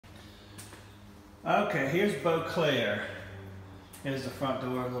Okay, here's Beauclare. Here's the front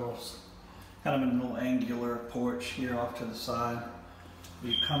door, kind of a little angular porch here off to the side.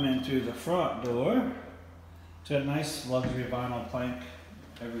 You come in through the front door to a nice luxury vinyl plank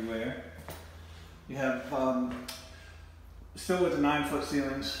everywhere. You have, still with the 9-foot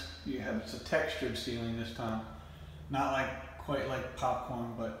ceilings, it's a textured ceiling this time. Not quite like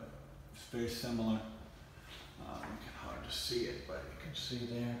popcorn, but it's very similar. Hard to see it, but you can see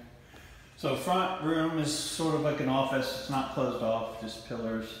there. So front room is sort of like an office. It's not closed off, just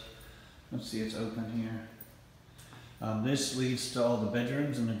pillars. Let's see, it's open here. This leads to all the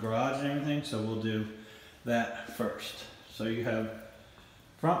bedrooms and the garage and everything, so we'll do that first. So you have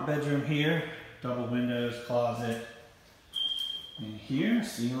front bedroom here, double windows, closet. And here,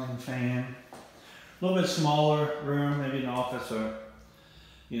 ceiling fan. A little bit smaller room, maybe an office or,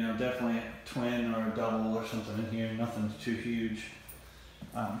 definitely a twin or a double or something in here. Nothing too huge.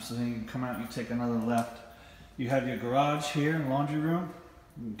 So then you can come out and you take another left. You have your garage here, laundry room.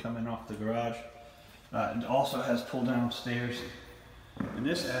 You can come in off the garage. It also has pull down stairs. And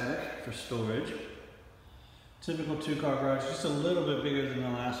this attic for storage. Typical 2-car garage, just a little bit bigger than the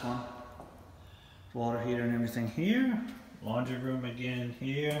last one. Water heater and everything here. Laundry room again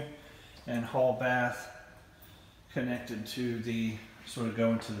here. And hall bath connected to the, sort of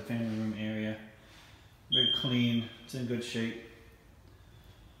going to the family room area. Very clean, it's in good shape.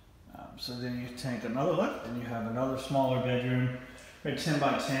 So then you take another left and you have another smaller bedroom, maybe 10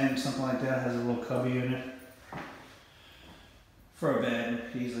 by 10, something like that, has a little cubby in it. For a bed,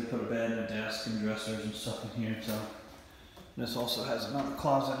 you easily put a bed and a desk and dressers and stuff in here. So this also has another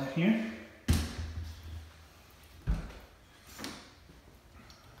closet in here.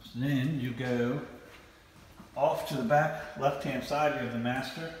 So then you go off to the back left-hand side, you have the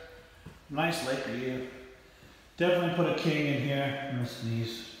master. Nice lake view. Definitely put a king in here. I'm gonna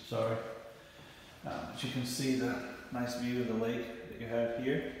sneeze, sorry. But you can see the nice view of the lake that you have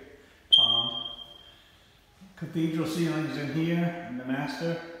here. Pond. Cathedral ceilings in here in the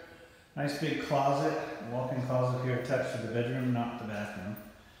master. Nice big closet, walk-in closet here attached to the bedroom, not the bathroom.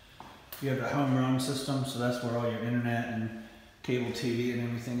 You have the home run system, so that's where all your internet and cable TV and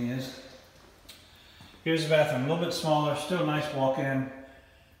everything is. Here's the bathroom, a little bit smaller, still nice walk-in,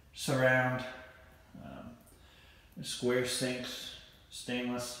 surround, square sinks,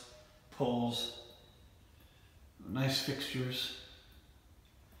 stainless, pulls, nice fixtures.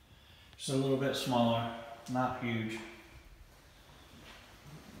 Just a little bit smaller, not huge.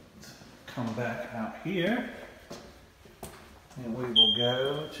 Come back out here, and we will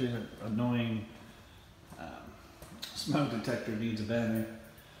go to the annoying smoke detector needs a battery.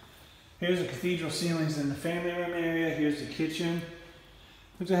 Here's the cathedral ceilings in the family room area. Here's the kitchen.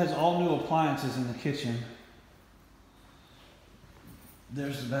 Looks like it has all new appliances in the kitchen.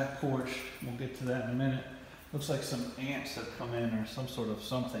 There's the back porch. We'll get to that in a minute. Looks like some ants have come in or some sort of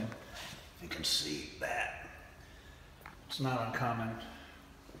something. You can see that. It's not uncommon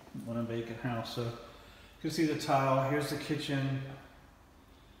when a vacant house. So you can see the tile. Here's the kitchen,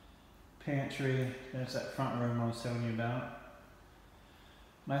 pantry. There's that front room I was telling you about.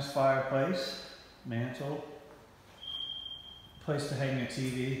 Nice fireplace, mantle, place to hang your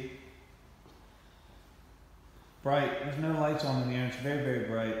TV. Bright, there's no lights on in here, it's very, very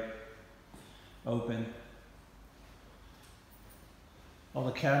bright. Open. All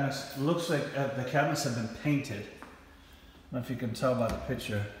the cabinets, looks like the cabinets have been painted. I don't know if you can tell by the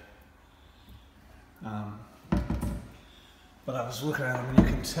picture. But I was looking at them and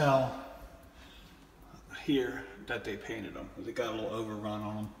you can tell here that they painted them. They got a little overrun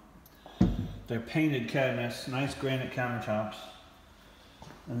on them. They're painted cabinets, nice granite countertops.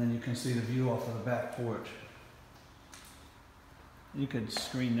 And then you can see the view off of the back porch. You could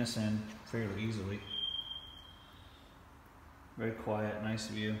screen this in fairly easily. Very quiet, nice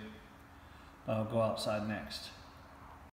view. I'll go outside next.